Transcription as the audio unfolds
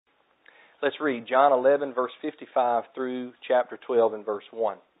Let's read John 11, verse 55 through chapter 12 and verse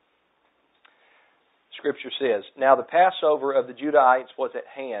 1. Scripture says, "Now the Passover of the Judahites was at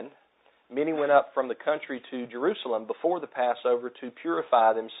hand. Many went up from the country to Jerusalem before the Passover to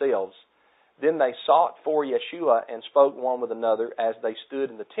purify themselves. Then they sought for Yeshua and spoke one with another as they stood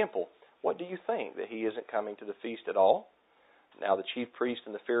in the temple. 'What do you think, that he isn't coming to the feast at all?' Now the chief priests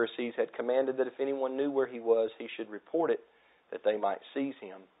and the Pharisees had commanded that if anyone knew where he was, he should report it, that they might seize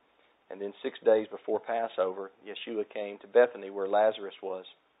him. And then 6 days before Passover, Yeshua came to Bethany where Lazarus was,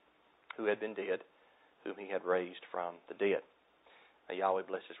 who had been dead, whom he had raised from the dead." May Yahweh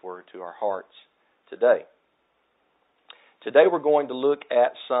bless His word to our hearts today. Today we're going to look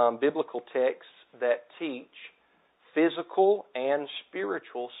at some biblical texts that teach physical and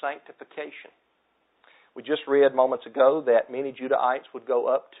spiritual sanctification. We just read moments ago that many Judahites would go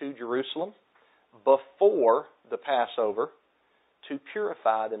up to Jerusalem before the Passover to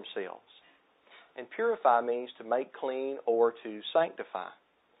purify themselves. And purify means to make clean or to sanctify.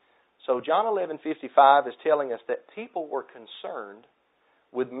 So John 11:55 is telling us that people were concerned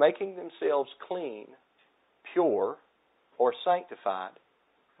with making themselves clean, pure, or sanctified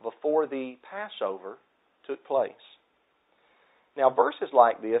before the Passover took place. Now, verses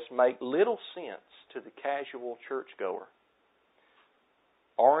like this make little sense to the casual churchgoer.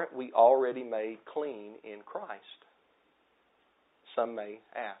 Aren't we already made clean in Christ? Some may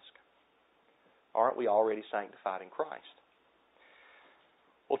ask. Aren't we already sanctified in Christ?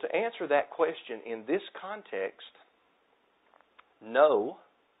 Well, to answer that question in this context, no,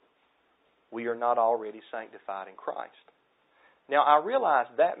 we are not already sanctified in Christ. Now, I realize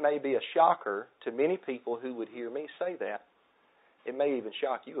that may be a shocker to many people who would hear me say that. It may even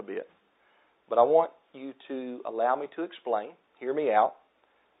shock you a bit. But I want you to allow me to explain, hear me out,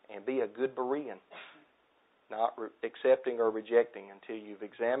 and be a good Berean, not accepting or rejecting until you've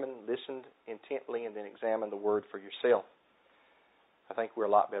examined, listened intently, and then examined the Word for yourself. I think we're a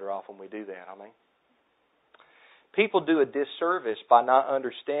lot better off when we do that, People do a disservice by not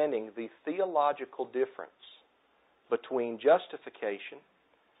understanding the theological difference between justification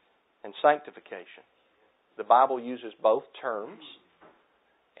and sanctification. The Bible uses both terms,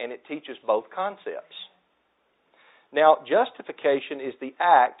 and it teaches both concepts. Now, justification is the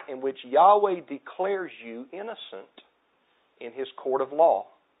act in which Yahweh declares you innocent in His court of law.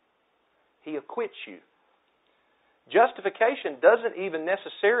 He acquits you. Justification doesn't even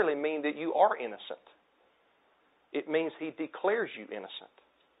necessarily mean that you are innocent. It means He declares you innocent.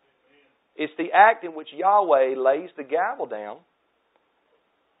 It's the act in which Yahweh lays the gavel down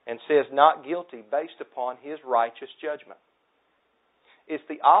and says not guilty based upon His righteous judgment. It's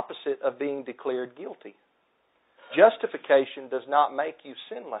the opposite of being declared guilty. Justification does not make you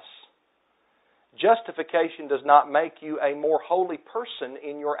sinless. Justification does not make you a more holy person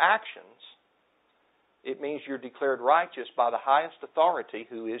in your actions. It means you're declared righteous by the highest authority,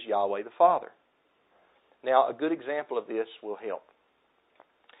 who is Yahweh the Father. Now, a good example of this will help.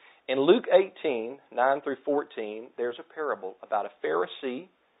 In Luke 18, 9 through 14, there's a parable about a Pharisee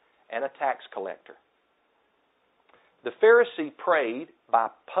and a tax collector. The Pharisee prayed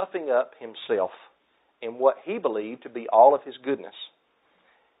by puffing up himself in what he believed to be all of his goodness.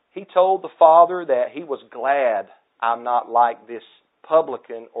 He told the Father that he was glad, "I'm not like this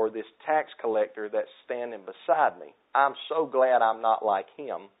publican or this tax collector that's standing beside me. I'm so glad I'm not like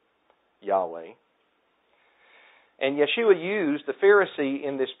him, Yahweh." And Yeshua used the Pharisee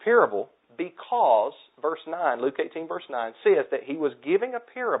in this parable because, verse 9, Luke 18, verse 9, says that He was giving a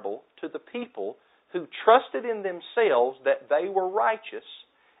parable to the people who trusted in themselves that they were righteous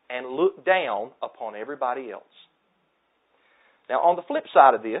and looked down upon everybody else. Now, on the flip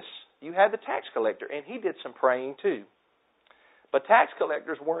side of this, you had the tax collector, and he did some praying too. But tax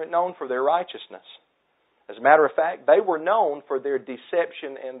collectors weren't known for their righteousness. As a matter of fact, they were known for their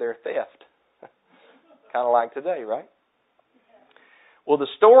deception and their theft. Kind of like today, right? Well, the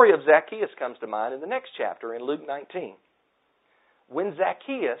story of Zacchaeus comes to mind in the next chapter in Luke 19. When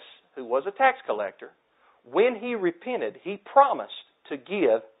Zacchaeus, who was a tax collector, when he repented, he promised to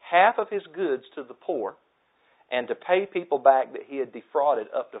give half of his goods to the poor and to pay people back that he had defrauded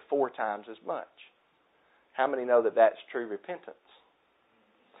up to 4 times as much. How many know that that's true repentance?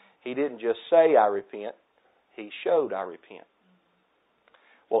 He didn't just say, "I repent." He showed, "I repent."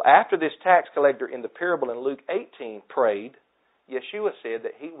 Well, after this tax collector in the parable in Luke 18 prayed, Yeshua said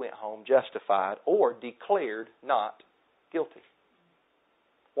that he went home justified or declared not guilty.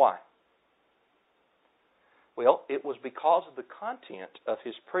 Why? Well, it was because of the content of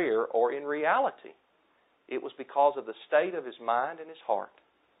his prayer, or in reality, it was because of the state of his mind and his heart.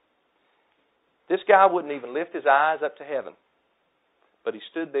 This guy wouldn't even lift his eyes up to heaven, But he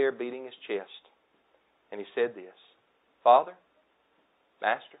stood there beating his chest, and he said this, Father,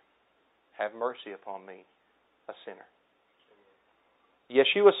 Master, have mercy upon me, a sinner.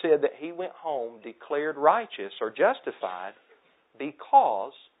 Yeshua said that he went home declared righteous or justified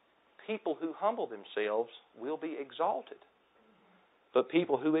because people who humble themselves will be exalted. But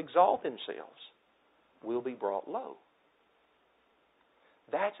people who exalt themselves will be brought low.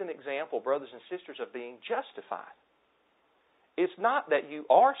 That's an example, brothers and sisters, of being justified. It's not that you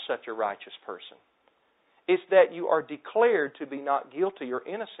are such a righteous person. It's that you are declared to be not guilty or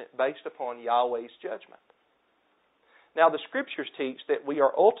innocent based upon Yahweh's judgment. Now, the Scriptures teach that we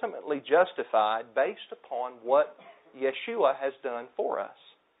are ultimately justified based upon what Yeshua has done for us,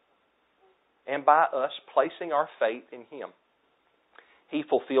 and by us placing our faith in Him. He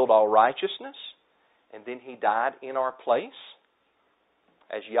fulfilled all righteousness, and then He died in our place,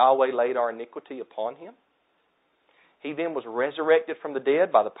 as Yahweh laid our iniquity upon Him. He then was resurrected from the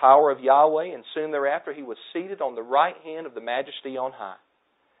dead by the power of Yahweh, and soon thereafter He was seated on the right hand of the Majesty on high.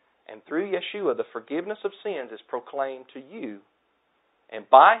 And through Yeshua, the forgiveness of sins is proclaimed to you, and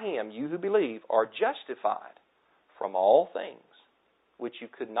by Him, you who believe are justified from all things which you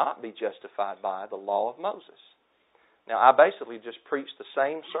could not be justified by the law of Moses. Now, I basically just preached the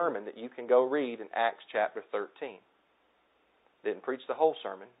same sermon that you can go read in Acts chapter 13. Didn't preach the whole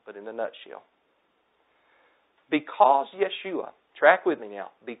sermon, but in a nutshell. Because Yeshua, track with me now,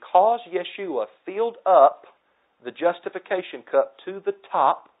 because Yeshua filled up the justification cup to the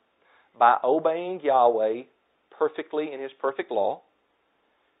top by obeying Yahweh perfectly in His perfect law,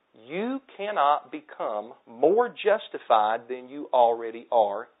 you cannot become more justified than you already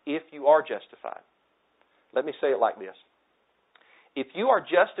are if you are justified. Let me say it like this. If you are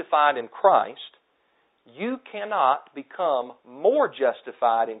justified in Christ, you cannot become more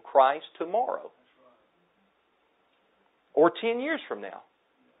justified in Christ tomorrow or 10 years from now.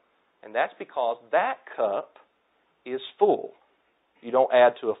 And that's because that cup is full. You don't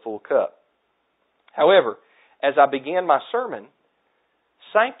add to a full cup. However, as I began my sermon,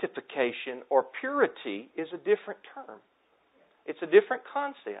 sanctification or purity is a different term. It's a different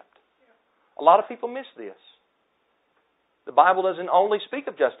concept. A lot of people miss this. The Bible doesn't only speak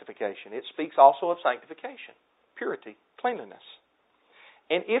of justification. It speaks also of sanctification, purity, cleanliness.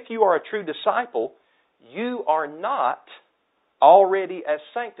 And if you are a true disciple, you are not already as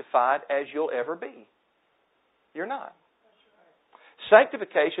sanctified as you'll ever be. You're not.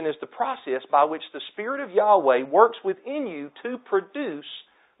 Sanctification is the process by which the Spirit of Yahweh works within you to produce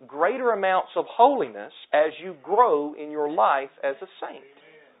greater amounts of holiness as you grow in your life as a saint.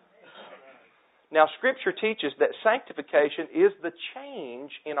 Now, Scripture teaches that sanctification is the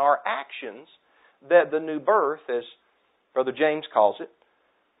change in our actions that the new birth, as Brother James calls it,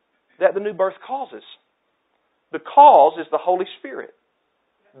 that the new birth causes. The cause is the Holy Spirit.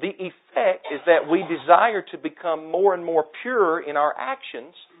 The effect is that we desire to become more and more pure in our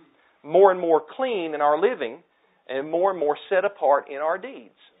actions, more and more clean in our living, and more set apart in our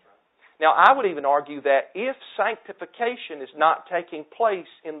deeds. Now, I would even argue that if sanctification is not taking place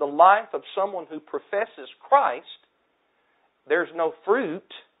in the life of someone who professes Christ, there's no fruit.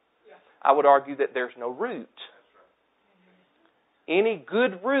 I would argue that there's no root. Any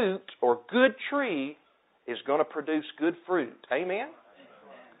good root or good tree is going to produce good fruit. Amen?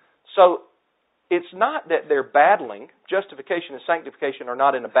 So, it's not that they're battling. Justification and sanctification are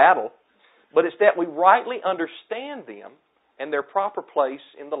not in a battle. But it's that we rightly understand them and their proper place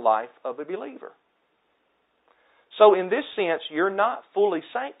in the life of a believer. So in this sense, you're not fully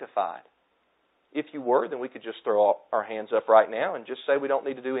sanctified. If you were, then we could just throw our hands up right now and just say we don't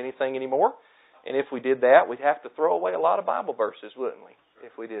need to do anything anymore. And if we did that, we'd have to throw away a lot of Bible verses, wouldn't we,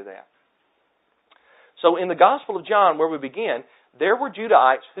 if we did that? So in the Gospel of John, where we begin, there were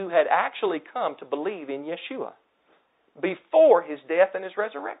Judahites who had actually come to believe in Yeshua before His death and His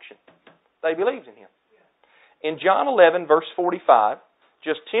resurrection. They believed in Him. In John 11, verse 45,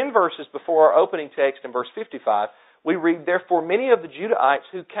 just 10 verses before our opening text in verse 55, we read, "Therefore many of the Judahites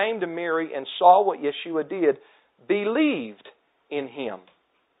who came to Mary and saw what Yeshua did believed in Him."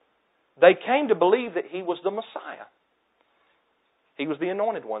 They came to believe that He was the Messiah. He was the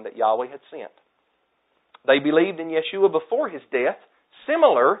anointed one that Yahweh had sent. They believed in Yeshua before His death,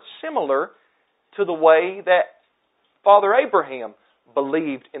 similar to the way that Father Abraham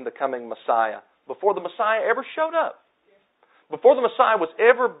believed in the coming Messiah before the Messiah ever showed up. Before the Messiah was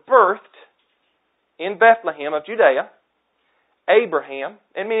ever birthed in Bethlehem of Judea, Abraham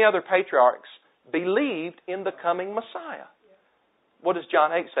and many other patriarchs believed in the coming Messiah. What does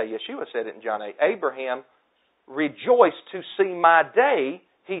John 8 say? Yeshua said it in John 8. Abraham rejoiced to see my day.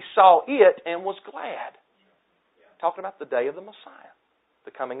 He saw it and was glad. Talking about the day of the Messiah.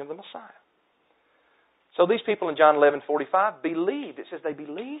 the coming of the Messiah. So these people in John 11:45 believed. It says they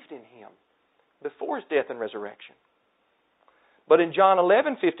believed in Him before His death and resurrection. But in John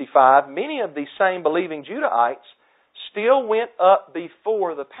 11:55, many of these same believing Judahites still went up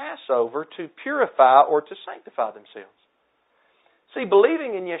before the Passover to purify or to sanctify themselves. See,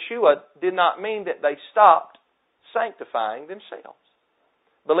 believing in Yeshua did not mean that they stopped sanctifying themselves.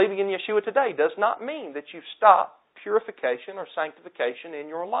 Believing in Yeshua today does not mean that you stop purification or sanctification in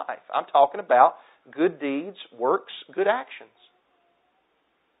your life. I'm talking about good deeds, works, good actions.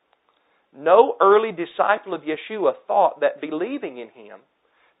 No early disciple of Yeshua thought that believing in Him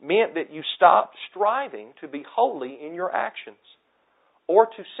meant that you stopped striving to be holy in your actions or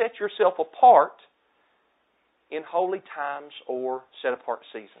to set yourself apart in holy times or set-apart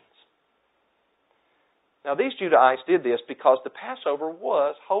seasons. Now, these Judahites did this because the Passover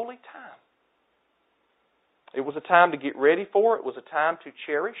was holy time. It was a time to get ready for. It was a time to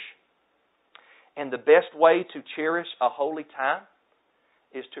cherish. And the best way to cherish a holy time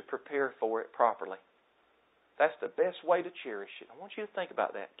is to prepare for it properly. That's the best way to cherish it. I want you to think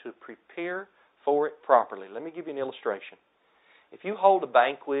about that, to prepare for it properly. Let me give you an illustration. If you hold a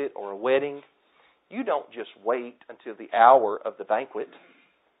banquet or a wedding, you don't just wait until the hour of the banquet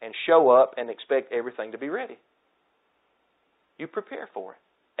and show up and expect everything to be ready. You prepare for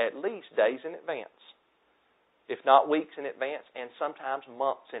it, at least days in advance, if not weeks in advance, and sometimes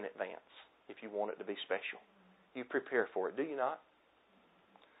months in advance, if you want it to be special. You prepare for it, do you not?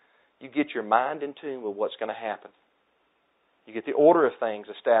 You get your mind in tune with what's going to happen. You get the order of things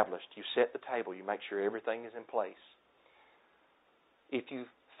established. You set the table. You make sure everything is in place. If you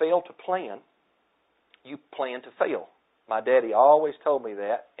fail to plan, you plan to fail. My daddy always told me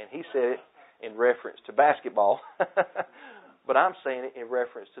that, and he said it in reference to basketball. But I'm saying it in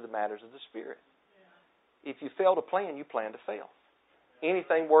reference to the matters of the Spirit. If you fail to plan, you plan to fail.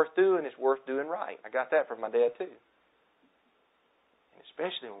 Anything worth doing is worth doing right. I got that from my dad too. And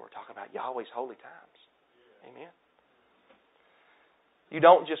especially when we're talking about Yahweh's holy times. Amen. You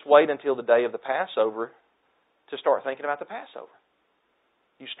don't just wait until the day of the Passover to start thinking about the Passover.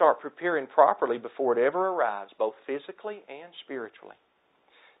 You start preparing properly before it ever arrives, both physically and spiritually.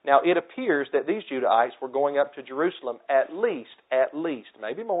 Now, it appears that these Judahites were going up to Jerusalem at least,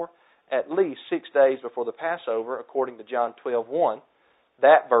 maybe more, at least 6 days before the Passover, according to John 12:1.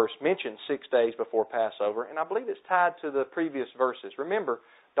 That verse mentions 6 days before Passover, and I believe it's tied to the previous verses. Remember,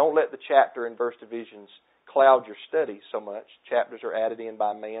 don't let the chapter and verse divisions cloud your study so much. Chapters are added in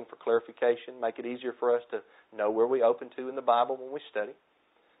by man for clarification, make it easier for us to know where we open to in the Bible when we study.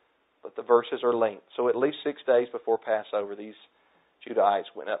 But the verses are linked. So at least 6 days before Passover, these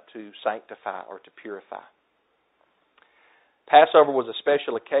Judahites went up to sanctify or to purify. Passover was a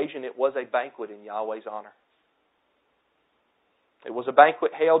special occasion. It was a banquet in Yahweh's honor. It was a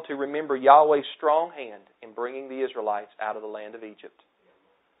banquet held to remember Yahweh's strong hand in bringing the Israelites out of the land of Egypt.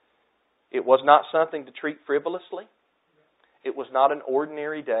 It was not something to treat frivolously. It was not an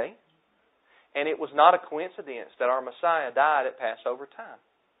ordinary day. And it was not a coincidence that our Messiah died at Passover time.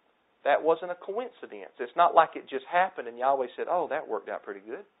 That wasn't a coincidence. It's not like it just happened and Yahweh said, oh, that worked out pretty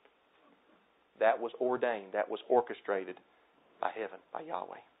good. That was ordained. That was orchestrated by heaven, by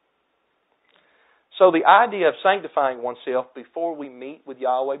Yahweh. So the idea of sanctifying oneself before we meet with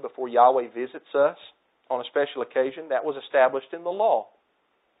Yahweh, before Yahweh visits us on a special occasion, that was established in the law.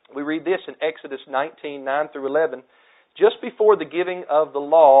 We read this in Exodus 19:9 through 11, just before the giving of the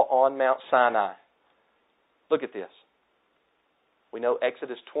law on Mount Sinai. Look at this. We know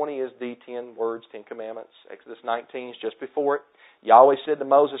Exodus 20 is the 10 words, 10 commandments. Exodus 19 is just before it. Yahweh said to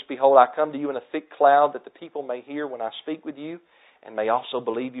Moses, behold, I come to you in a thick cloud that the people may hear when I speak with you and may also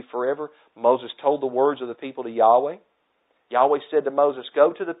believe you forever. Moses told the words of the people to Yahweh. Yahweh said to Moses,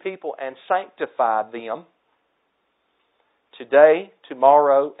 go to the people and sanctify them today,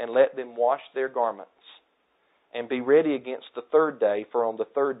 tomorrow, and let them wash their garments and be ready against the third day, for on the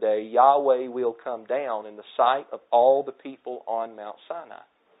third day Yahweh will come down in the sight of all the people on Mount Sinai.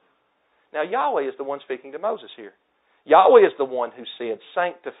 Now Yahweh is the one speaking to Moses here. Yahweh is the one who said,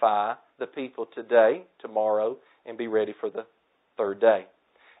 sanctify the people today, tomorrow, and be ready for the third day.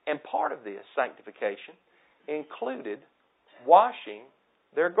 And part of this sanctification included washing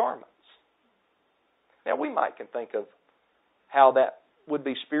their garments. Now we might can think of how that would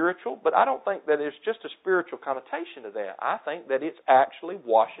be spiritual, but I don't think that there's just a spiritual connotation to that. I think that it's actually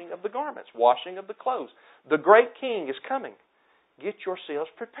washing of the garments, washing of the clothes. The great King is coming. Get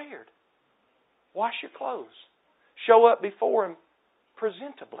yourselves prepared. Wash your clothes. Show up before Him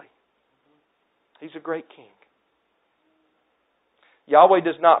presentably. He's a great King. Yahweh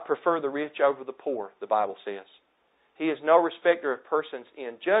does not prefer the rich over the poor, the Bible says. He is no respecter of persons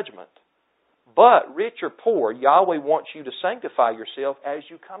in judgment. But, rich or poor, Yahweh wants you to sanctify yourself as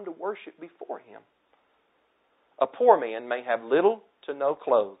you come to worship before Him. A poor man may have little to no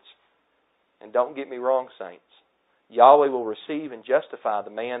clothes. And don't get me wrong, saints. Yahweh will receive and justify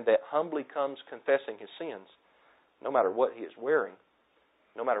the man that humbly comes confessing his sins, no matter what he is wearing,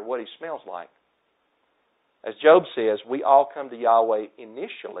 no matter what he smells like. As Job says, we all come to Yahweh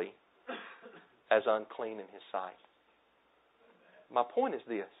initially as unclean in His sight. My point is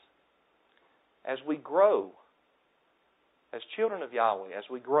this. As we grow, as children of Yahweh, as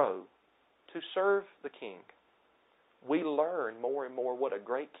we grow to serve the King, we learn more and more what a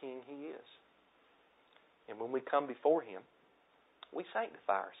great King He is. And when we come before Him, we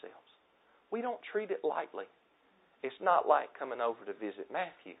sanctify ourselves. We don't treat it lightly. It's not like coming over to visit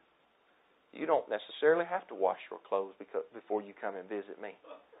Matthew. You don't necessarily have to wash your clothes before you come and visit me.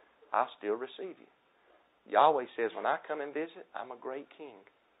 I'll still receive you. Yahweh says, when I come and visit, I'm a great King.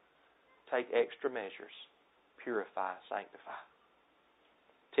 Take extra measures. Purify, sanctify.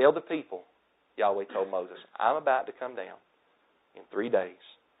 Tell the people, Yahweh told Moses, I'm about to come down in 3 days,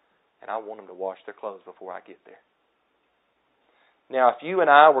 and I want them to wash their clothes before I get there. Now, if you and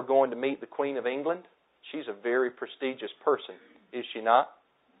I were going to meet the Queen of England, she's a very prestigious person, is she not?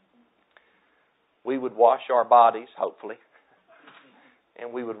 We would wash our bodies, hopefully,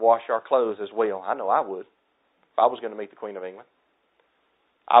 and we would wash our clothes as well. I know I would, if I was going to meet the Queen of England.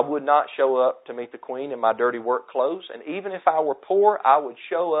 I would not show up to meet the Queen in my dirty work clothes, and even if I were poor, I would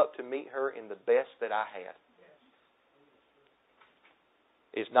show up to meet her in the best that I had.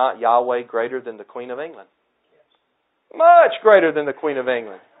 Is not Yahweh greater than the Queen of England? Much greater than the Queen of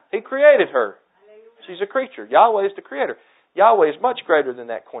England. He created her. She's a creature. Yahweh is the Creator. Yahweh is much greater than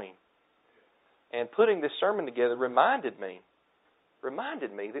that Queen. And putting this sermon together reminded me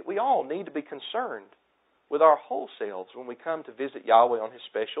that we all need to be concerned with our whole selves when we come to visit Yahweh on His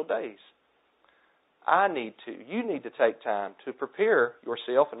special days. You need to take time to prepare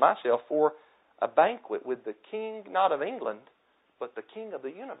yourself and myself for a banquet with the King, not of England, but the King of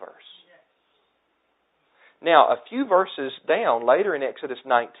the universe. Now, a few verses down, later in Exodus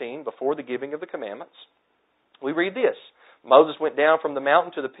 19, before the giving of the commandments, we read this. Moses went down from the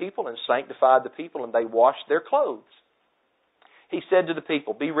mountain to the people and sanctified the people, and they washed their clothes. He said to the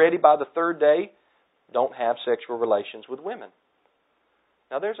people, be ready by the 3rd day. Don't have sexual relations with women.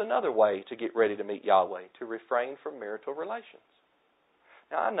 Now, there's another way to get ready to meet Yahweh, to refrain from marital relations.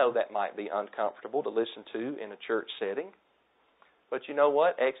 Now, I know that might be uncomfortable to listen to in a church setting, but you know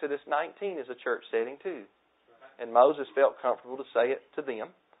what? Exodus 19 is a church setting too. And Moses felt comfortable to say it to them.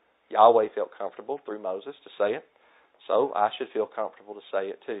 Yahweh felt comfortable through Moses to say it. So I should feel comfortable to say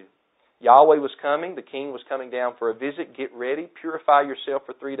it too. Yahweh was coming. The King was coming down for a visit. Get ready. Purify yourself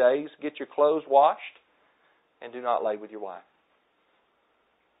for 3 days. Get your clothes washed. And do not lay with your wife.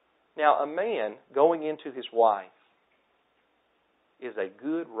 Now, a man going into his wife is a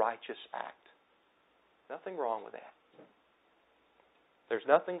good, righteous act. Nothing wrong with that. There's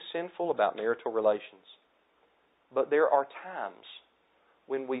nothing sinful about marital relations. But there are times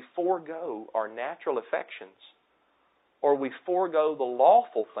when we forego our natural affections, or we forego the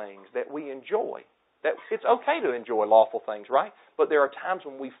lawful things that we enjoy. That it's okay to enjoy lawful things, right? But there are times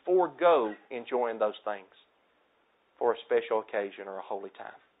when we forego enjoying those things for a special occasion or a holy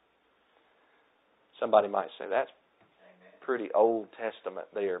time. Somebody might say, that's pretty Old Testament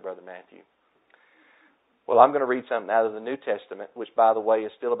there, Brother Matthew. Well, I'm going to read something out of the New Testament, which, by the way,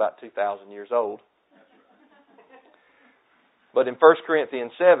 is still about 2,000 years old. But in 1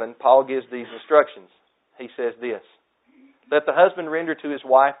 Corinthians 7, Paul gives these instructions. He says this, let the husband render to his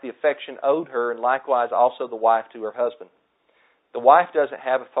wife the affection owed her, and likewise also the wife to her husband. The wife doesn't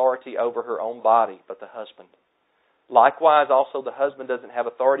have authority over her own body, but the husband. Likewise also the husband doesn't have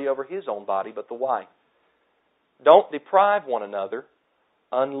authority over his own body, but the wife. Don't deprive one another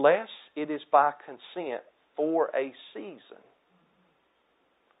unless it is by consent for a season,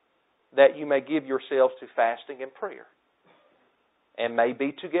 that you may give yourselves to fasting and prayer, and may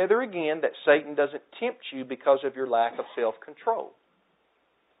be together again, that Satan doesn't tempt you because of your lack of self-control.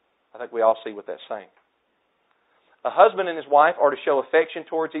 I think we all see what that's saying. A husband and his wife are to show affection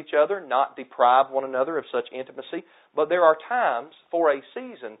towards each other, not deprive one another of such intimacy. But there are times, for a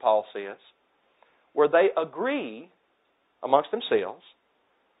season, Paul says, where they agree amongst themselves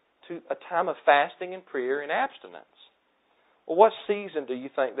to a time of fasting and prayer and abstinence. Well, what season do you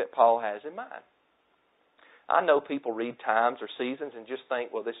think that Paul has in mind? I know people read times or seasons and just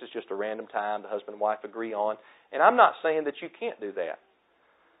think, well, this is just a random time the husband and wife agree on. And I'm not saying that you can't do that.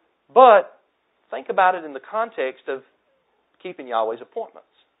 But think about it in the context of keeping Yahweh's appointments.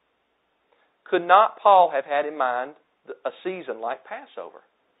 Could not Paul have had in mind a season like Passover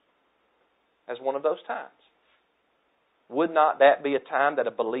as one of those times? Would not that be a time that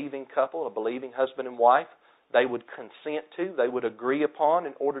a believing couple, a believing husband and wife, they would consent to, they would agree upon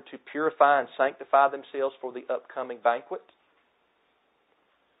in order to purify and sanctify themselves for the upcoming banquet?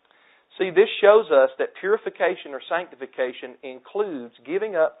 See, this shows us that purification or sanctification includes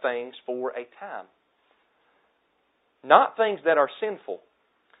giving up things for a time. Not things that are sinful.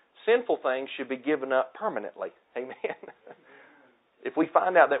 Sinful things should be given up permanently. Amen. If we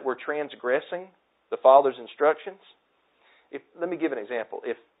find out that we're transgressing the Father's instructions, let me give an example.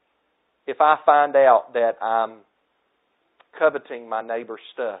 If I find out that I'm coveting my neighbor's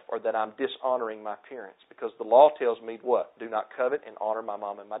stuff or that I'm dishonoring my parents, because the law tells me what? Do not covet and honor my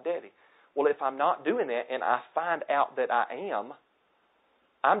mom and my daddy. Well, if I'm not doing that and I find out that I am,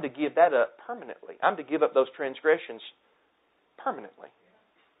 I'm to give that up permanently. I'm to give up those transgressions permanently.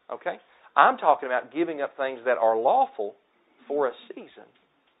 Okay? I'm talking about giving up things that are lawful for a season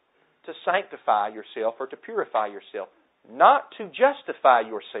to sanctify yourself or to purify yourself. Not to justify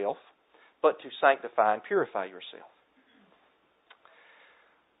yourself, but to sanctify and purify yourself.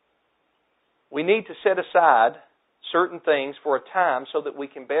 We need to set aside certain things for a time so that we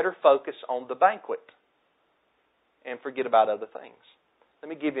can better focus on the banquet and forget about other things. Let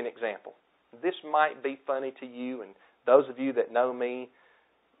me give you an example. This might be funny to you, and those of you that know me,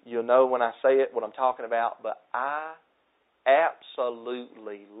 you'll know when I say it what I'm talking about, but I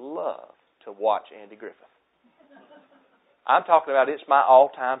absolutely love to watch Andy Griffith. I'm talking about it's my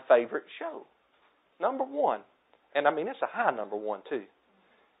all-time favorite show. Number one. And I mean, it's a high number one, too.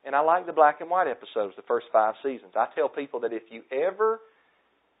 And I like the black and white episodes, the first 5 seasons. I tell people that if you ever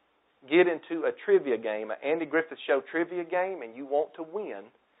get into a trivia game, an Andy Griffith Show trivia game, and you want to win,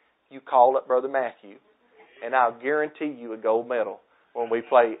 you call up Brother Matthew, and I'll guarantee you a gold medal when we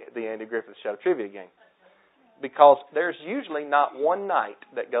play the Andy Griffith Show trivia game. Because there's usually not one night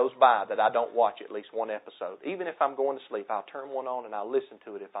that goes by that I don't watch at least one episode. Even if I'm going to sleep, I'll turn one on and I'll listen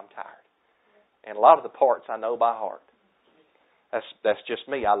to it if I'm tired. And a lot of the parts I know by heart. That's just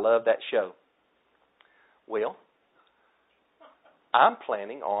me. I love that show. Well, I'm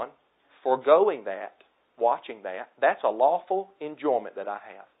planning on foregoing that, watching that. That's a lawful enjoyment that I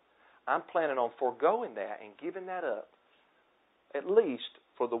have. I'm planning on foregoing that and giving that up at least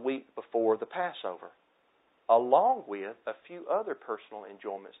for the week before the Passover, along with a few other personal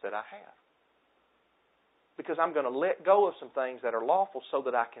enjoyments that I have. Because I'm going to let go of some things that are lawful so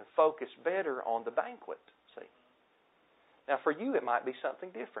that I can focus better on the banquet. See? Now for you it might be something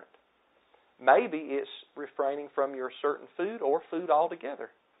different. Maybe it's refraining from your certain food or food altogether.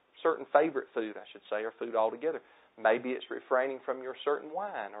 Certain favorite food, I should say, or food altogether. Maybe it's refraining from your certain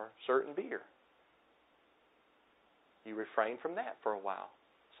wine or certain beer. You refrain from that for a while.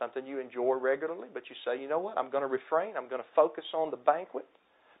 Something you enjoy regularly, but you say, you know what, I'm going to refrain. I'm going to focus on the banquet.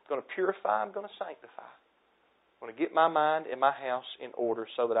 I'm going to purify. I'm going to sanctify. I'm going to get my mind and my house in order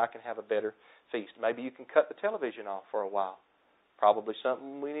so that I can have a better feast. Maybe you can cut the television off for a while. Probably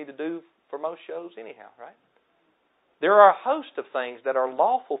something we need to do for most shows anyhow, right? There are a host of things that are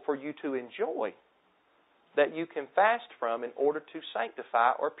lawful for you to enjoy that you can fast from in order to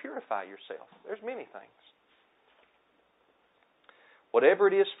sanctify or purify yourself. There's many things. Whatever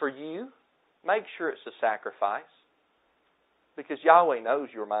it is for you, make sure it's a sacrifice. Because Yahweh knows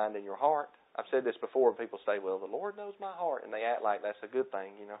your mind and your heart. I've said this before, people say, well, the Lord knows my heart, and they act like that's a good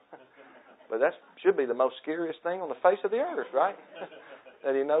thing, you know. But that should be the most scariest thing on the face of the earth, right?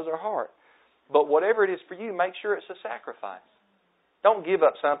 That He knows our heart. But whatever it is for you, make sure it's a sacrifice. Don't give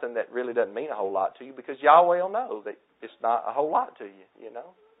up something that really doesn't mean a whole lot to you, because Yahweh will know that it's not a whole lot to you, you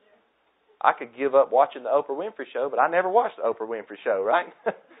know. I could give up watching the Oprah Winfrey Show, but I never watched the Oprah Winfrey Show, right?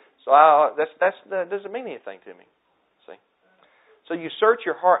 So that doesn't mean anything to me. See? So you search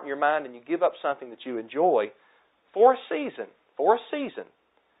your heart and your mind, and you give up something that you enjoy for a season,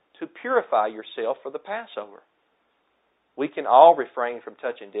 to purify yourself for the Passover. We can all refrain from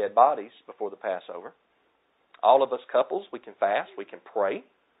touching dead bodies before the Passover. All of us couples, we can fast, we can pray,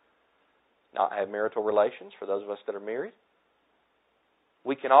 not have marital relations for those of us that are married.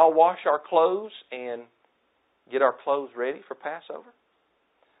 We can all wash our clothes and get our clothes ready for Passover.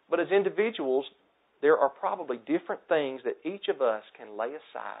 But as individuals, there are probably different things that each of us can lay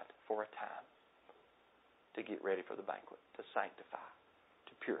aside for a time to get ready for the banquet, to sanctify,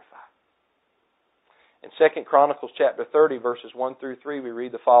 to purify. In 2 Chronicles chapter 30, verses 1 through 3, we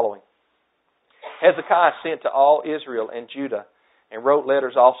read the following. Hezekiah sent to all Israel and Judah, and wrote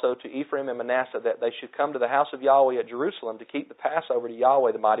letters also to Ephraim and Manasseh that they should come to the house of Yahweh at Jerusalem to keep the Passover to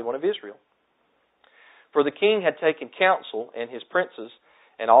Yahweh, the Mighty One of Israel. For the king had taken counsel, and his princes,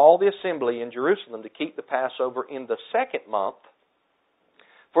 and all the assembly in Jerusalem to keep the Passover in the second month,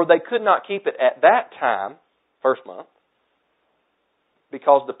 for they could not keep it at that time, first month,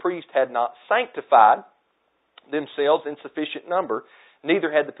 because the priest had not sanctified themselves in sufficient number,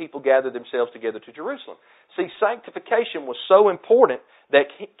 neither had the people gathered themselves together to Jerusalem. See, sanctification was so important that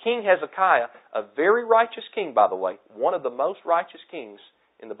King Hezekiah, a very righteous king, by the way, one of the most righteous kings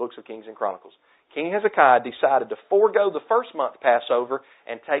in the books of Kings and Chronicles, King Hezekiah decided to forego the first month Passover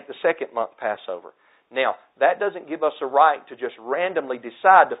and take the second month Passover. Now, that doesn't give us a right to just randomly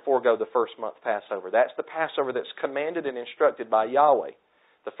decide to forego the first month Passover. That's the Passover that's commanded and instructed by Yahweh.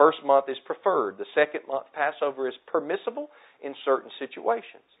 The first month is preferred. The second month Passover is permissible in certain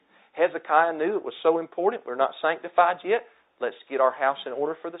situations. Hezekiah knew it was so important. We're not sanctified yet. Let's get our house in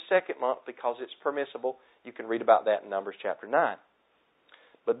order for the second month because it's permissible. You can read about that in Numbers chapter 9.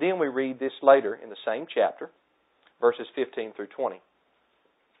 But then we read this later in the same chapter, verses 15 through 20.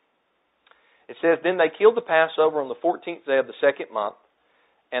 It says, Then they killed the Passover on the 14th day of the second month,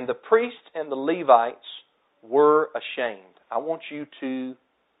 and the priests and the Levites were ashamed. I want you to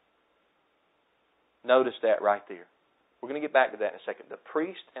notice that right there. We're going to get back to that in a second. The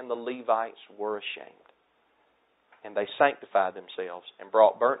priests and the Levites were ashamed, and they sanctified themselves and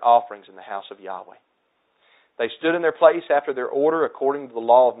brought burnt offerings in the house of Yahweh. They stood in their place after their order according to the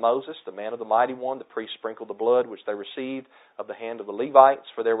law of Moses, the man of the mighty one. The priests sprinkled the blood which they received of the hand of the Levites,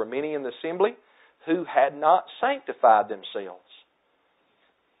 for there were many in the assembly who had not sanctified themselves.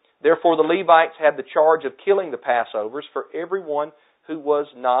 Therefore the Levites had the charge of killing the Passovers for everyone who was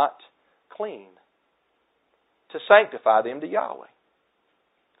not clean, to sanctify them to Yahweh.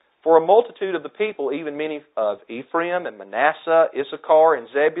 For a multitude of the people, even many of Ephraim and Manasseh, Issachar and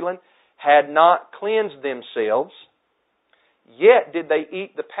Zebulun, had not cleansed themselves, yet did they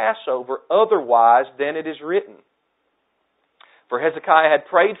eat the Passover otherwise than it is written. For Hezekiah had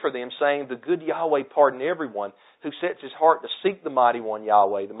prayed for them, saying, The good Yahweh pardon everyone who sets his heart to seek the mighty one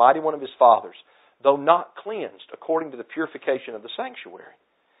Yahweh, the mighty one of his fathers, though not cleansed according to the purification of the sanctuary.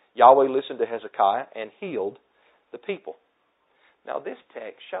 Yahweh listened to Hezekiah and healed the people. Now this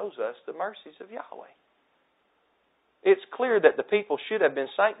text shows us the mercies of Yahweh. It's clear that the people should have been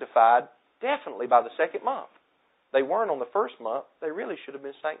sanctified definitely by the second month. They weren't on the first month. They really should have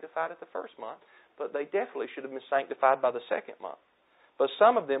been sanctified at the first month, but they definitely should have been sanctified by the second month. But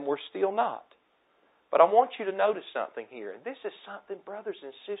some of them were still not. But I want you to notice something here. And this is something, brothers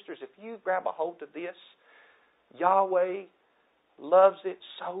and sisters, if you grab a hold of this, Yahweh loves it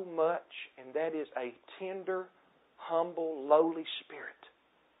so much, and that is a tender, humble, lowly spirit.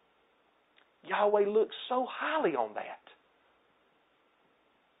 Yahweh looks so highly on that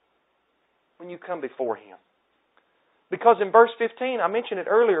when you come before Him. Because in verse 15, I mentioned it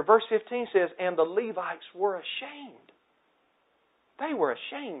earlier, verse 15 says, And the Levites were ashamed. They were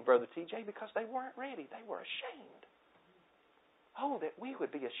ashamed, Brother TJ, because they weren't ready. They were ashamed. Oh, that we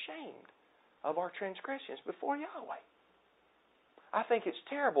would be ashamed of our transgressions before Yahweh. I think it's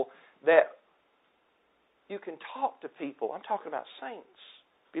terrible that you can talk to people. I'm talking about saints,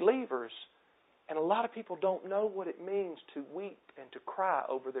 believers, and a lot of people don't know what it means to weep and to cry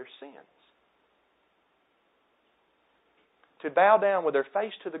over their sins. To bow down with their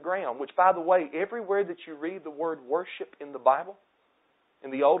face to the ground, which, by the way, everywhere that you read the word worship in the Bible,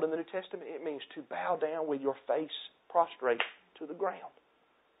 in the Old and the New Testament, it means to bow down with your face prostrate to the ground.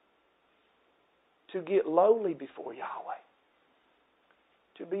 To get lowly before Yahweh.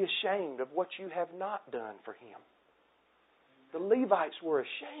 To be ashamed of what you have not done for Him. The Levites were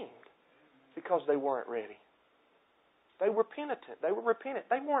ashamed because they weren't ready. They were penitent. They were repentant.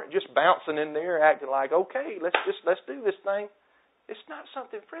 They weren't just bouncing in there acting like, okay, let's do this thing. It's not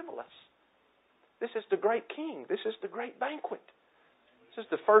something frivolous. This is the great King. This is the great banquet. This is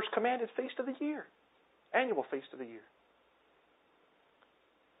the first commanded feast of the year. Annual feast of the year.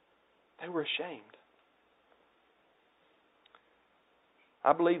 They were ashamed.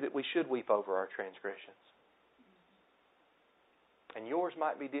 I believe that we should weep over our transgressions. And yours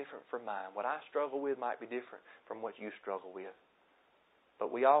might be different from mine. What I struggle with might be different from what you struggle with.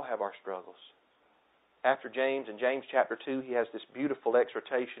 But we all have our struggles. After James, in James chapter 2, he has this beautiful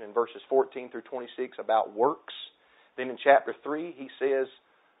exhortation in verses 14 through 26 about works. Then in chapter 3, he says,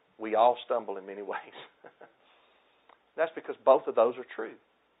 we all stumble in many ways. That's because both of those are true.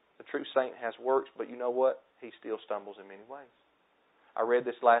 The true saint has works, but you know what? He still stumbles in many ways. I read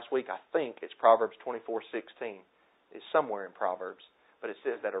this last week. I think it's Proverbs 24:16. It's somewhere in Proverbs. But it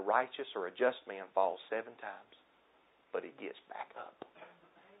says that a righteous or a just man falls 7 times, but he gets back up.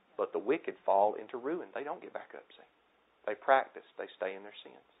 But the wicked fall into ruin. They don't get back up, see. They practice. They stay in their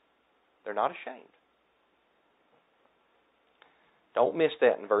sins. They're not ashamed. Don't miss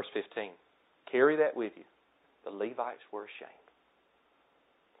that in verse 15. Carry that with you. The Levites were ashamed.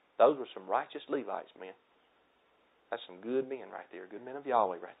 Those were some righteous Levites, men. That's some good men right there. Good men of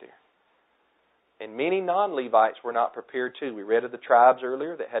Yahweh right there. And many non-Levites were not prepared too. We read of the tribes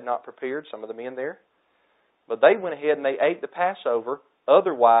earlier that had not prepared, some of the men there. But they went ahead and they ate the Passover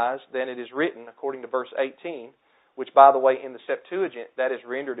otherwise than it is written, according to verse 18, which, by the way, in the Septuagint, that is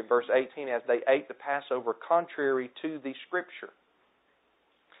rendered in verse 18 as they ate the Passover contrary to the Scripture.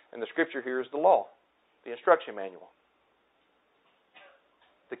 And the Scripture here is the law, the instruction manual.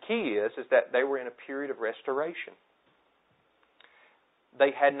 The key is that they were in a period of restoration.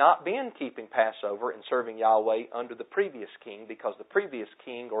 They had not been keeping Passover and serving Yahweh under the previous king, because the previous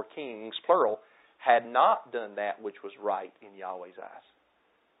king, or kings, plural, had not done that which was right in Yahweh's eyes.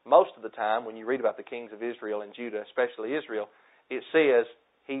 Most of the time, when you read about the kings of Israel and Judah, especially Israel, it says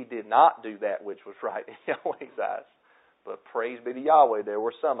he did not do that which was right in Yahweh's eyes. But praise be to Yahweh, there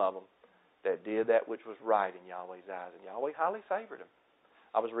were some of them that did that which was right in Yahweh's eyes, and Yahweh highly favored them.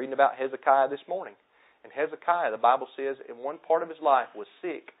 I was reading about Hezekiah this morning, and Hezekiah, the Bible says, in one part of his life was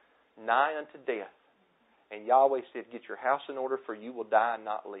sick, nigh unto death. And Yahweh said, get your house in order, for you will die and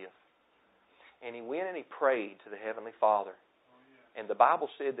not live. And he went and he prayed to the Heavenly Father. And the Bible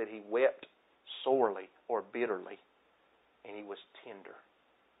said that he wept sorely or bitterly, and he was tender.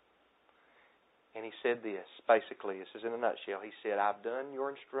 And he said this, basically, this is in a nutshell. He said, I've done your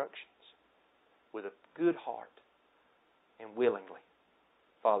instructions with a good heart and willingly.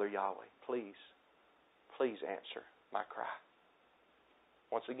 Father Yahweh, please answer my cry.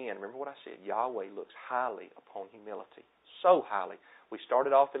 Once again, remember what I said. Yahweh looks highly upon humility. So highly. We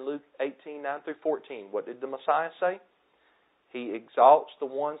started off in Luke 18, 9 through 14. What did the Messiah say? He exalts the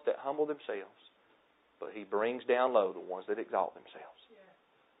ones that humble themselves, but he brings down low the ones that exalt themselves.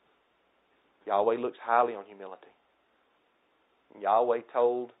 Yahweh looks highly on humility. Yahweh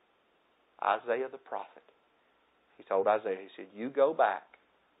told Isaiah the prophet, he told Isaiah, he said, you go back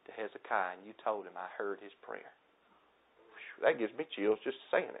to Hezekiah and you told him I heard his prayer. That gives me chills just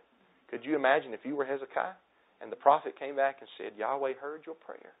saying it. Could you imagine if you were Hezekiah and the prophet came back and said, Yahweh heard your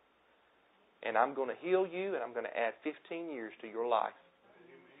prayer, and I'm going to heal you, and I'm going to add 15 years to your life.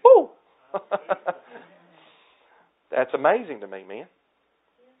 Woo! That's amazing to me, man.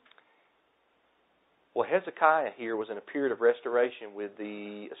 Well, Hezekiah here was in a period of restoration with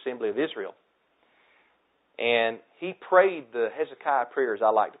the assembly of Israel. And he prayed the Hezekiah prayer, as I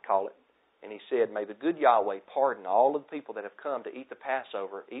like to call it. And he said, may the good Yahweh pardon all of the people that have come to eat the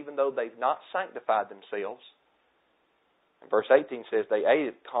Passover, even though they've not sanctified themselves. And verse 18 says they ate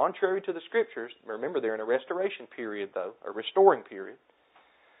it contrary to the Scriptures. Remember, they're in a restoration period, though, a restoring period.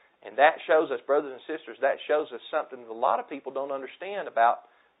 And that shows us, brothers and sisters, that shows us something that a lot of people don't understand about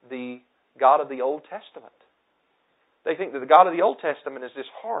the God of the Old Testament. They think that the God of the Old Testament is this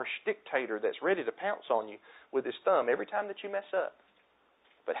harsh dictator that's ready to pounce on you with his thumb every time that you mess up.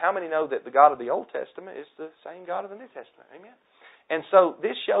 But how many know that the God of the Old Testament is the same God of the New Testament? Amen? And so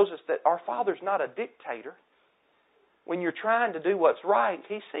this shows us that our Father's not a dictator. When you're trying to do what's right,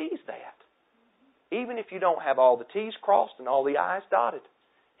 He sees that. Even if you don't have all the T's crossed and all the I's dotted.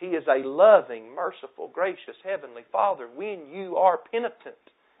 He is a loving, merciful, gracious, heavenly Father when you are penitent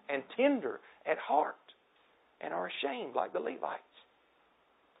and tender at heart and are ashamed like the Levites.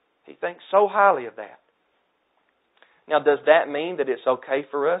 He thinks so highly of that. Now, does that mean that it's okay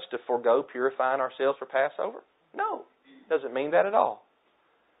for us to forego purifying ourselves for Passover? No, it doesn't mean that at all.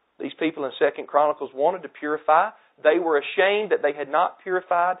 These people in 2 Chronicles wanted to purify. They were ashamed that they had not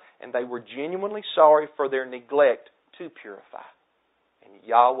purified, and they were genuinely sorry for their neglect to purify. And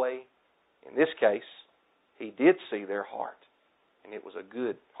Yahweh, in this case, He did see their heart, and it was a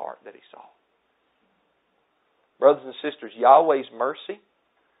good heart that He saw. Brothers and sisters, Yahweh's mercy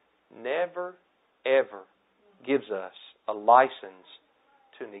never, ever gives us a license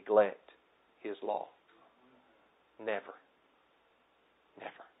to neglect His law. Never.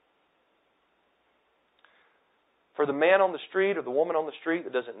 Never. For the man on the street or the woman on the street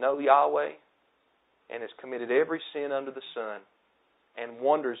that doesn't know Yahweh and has committed every sin under the sun and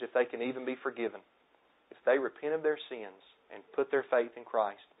wonders if they can even be forgiven, if they repent of their sins and put their faith in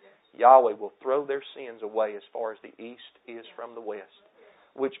Christ, Yahweh will throw their sins away as far as the east is from the west.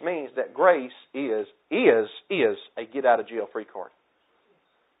 Which means that grace is a get-out-of-jail-free card.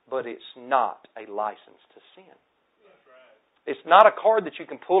 But it's not a license to sin. It's not a card that you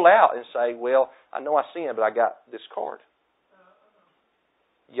can pull out and say, well, I know I sinned, but I got this card.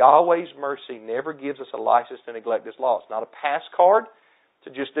 Yahweh's mercy never gives us a license to neglect His law. It's not a pass card to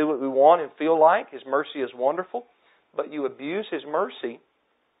just do what we want and feel like. His mercy is wonderful. But you abuse His mercy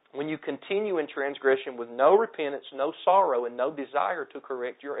When you continue in transgression with no repentance, no sorrow, and no desire to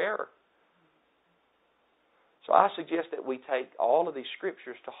correct your error. So I suggest that we take all of these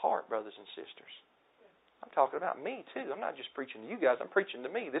scriptures to heart, brothers and sisters. I'm talking about me too. I'm not just preaching to you guys. I'm preaching to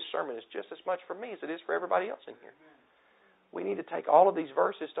me. This sermon is just as much for me as it is for everybody else in here. We need to take all of these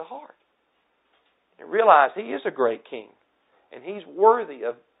verses to heart and realize He is a great King. And He's worthy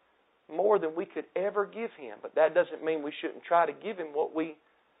of more than we could ever give Him. But that doesn't mean we shouldn't try to give Him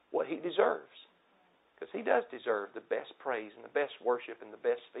what He deserves. Because He does deserve the best praise and the best worship and the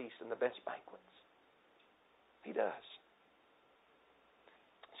best feasts and the best banquets. He does.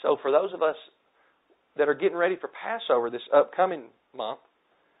 So for those of us that are getting ready for Passover this upcoming month,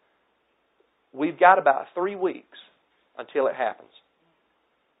 we've got about 3 weeks until it happens.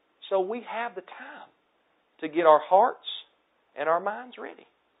 So we have the time to get our hearts and our minds ready.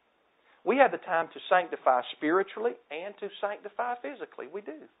 We have the time to sanctify spiritually and to sanctify physically. We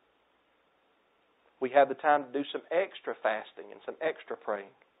do. We have the time to do some extra fasting and some extra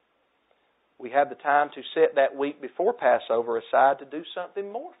praying. We have the time to set that week before Passover aside to do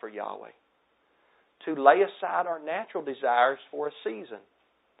something more for Yahweh. To lay aside our natural desires for a season.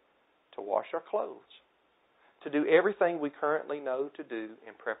 To wash our clothes. To do everything we currently know to do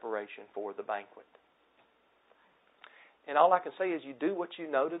in preparation for the banquet. And all I can say is you do what you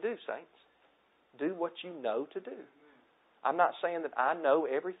know to do, saints. Do what you know to do. I'm not saying that I know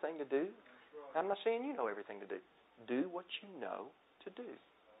everything to do. I'm not saying you know everything to do. Do what you know to do.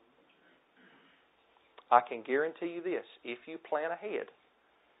 I can guarantee you this. If you plan ahead,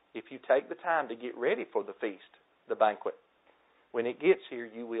 if you take the time to get ready for the feast, the banquet, when it gets here,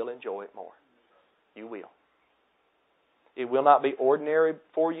 you will enjoy it more. You will. It will not be ordinary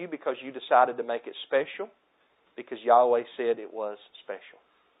for you because you decided to make it special, because Yahweh said it was special.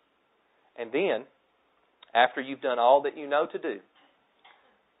 And then, after you've done all that you know to do,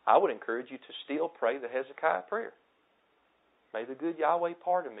 I would encourage you to still pray the Hezekiah prayer. May the good Yahweh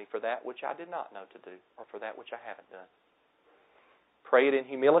pardon me for that which I did not know to do, or for that which I haven't done. Pray it in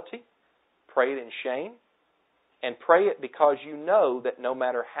humility, pray it in shame, and pray it because you know that no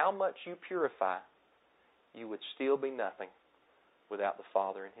matter how much you purify, you would still be nothing without the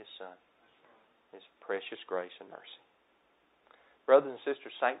Father and His Son, His precious grace and mercy. Brothers and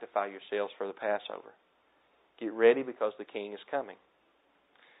sisters, sanctify yourselves for the Passover. Get ready because the King is coming.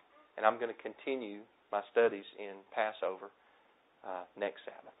 And I'm going to continue my studies in Passover next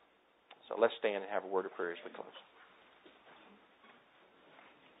Sabbath. So let's stand and have a word of prayer as we close.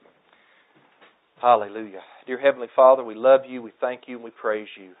 Hallelujah. Dear Heavenly Father, we love You, we thank You, and we praise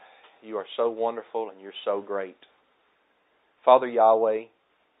You. You are so wonderful and You're so great. Father Yahweh,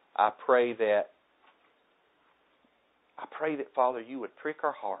 I pray that, Father, You would prick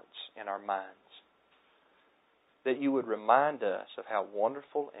our hearts and our minds. That You would remind us of how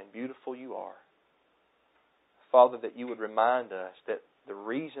wonderful and beautiful You are. Father, that You would remind us that the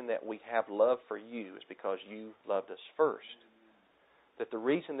reason that we have love for You is because You loved us first. That the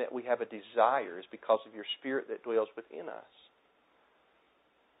reason that we have a desire is because of Your Spirit that dwells within us.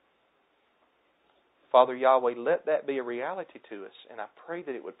 Father Yahweh, let that be a reality to us, and I pray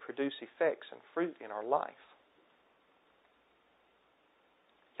that it would produce effects and fruit in our life.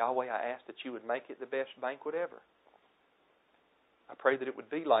 Yahweh, I ask that You would make it the best banquet ever. I pray that it would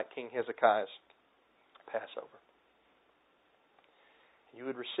be like King Hezekiah's Passover. You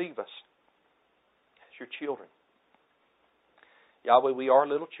would receive us as Your children. Yahweh, we are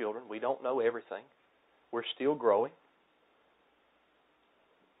little children. We don't know everything. We're still growing.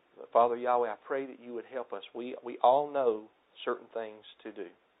 But Father Yahweh, I pray that You would help us. We all know certain things to do.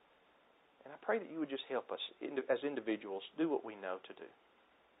 And I pray that You would just help us as individuals do what we know to do.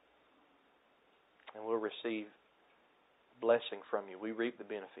 And we'll receive blessing from You. We reap the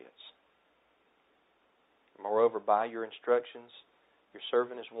benefits. Moreover, by Your instructions, Your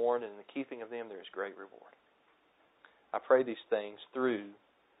servant is warned, and in the keeping of them there is great reward. I pray these things through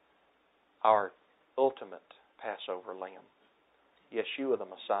our ultimate Passover Lamb, Yeshua the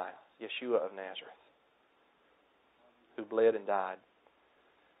Messiah, Yeshua of Nazareth, who bled and died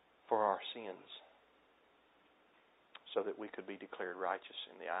for our sins so that we could be declared righteous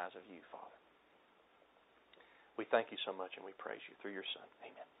in the eyes of You, Father. We thank You so much and we praise You through Your Son.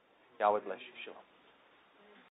 Amen. Yahweh bless you. Shalom.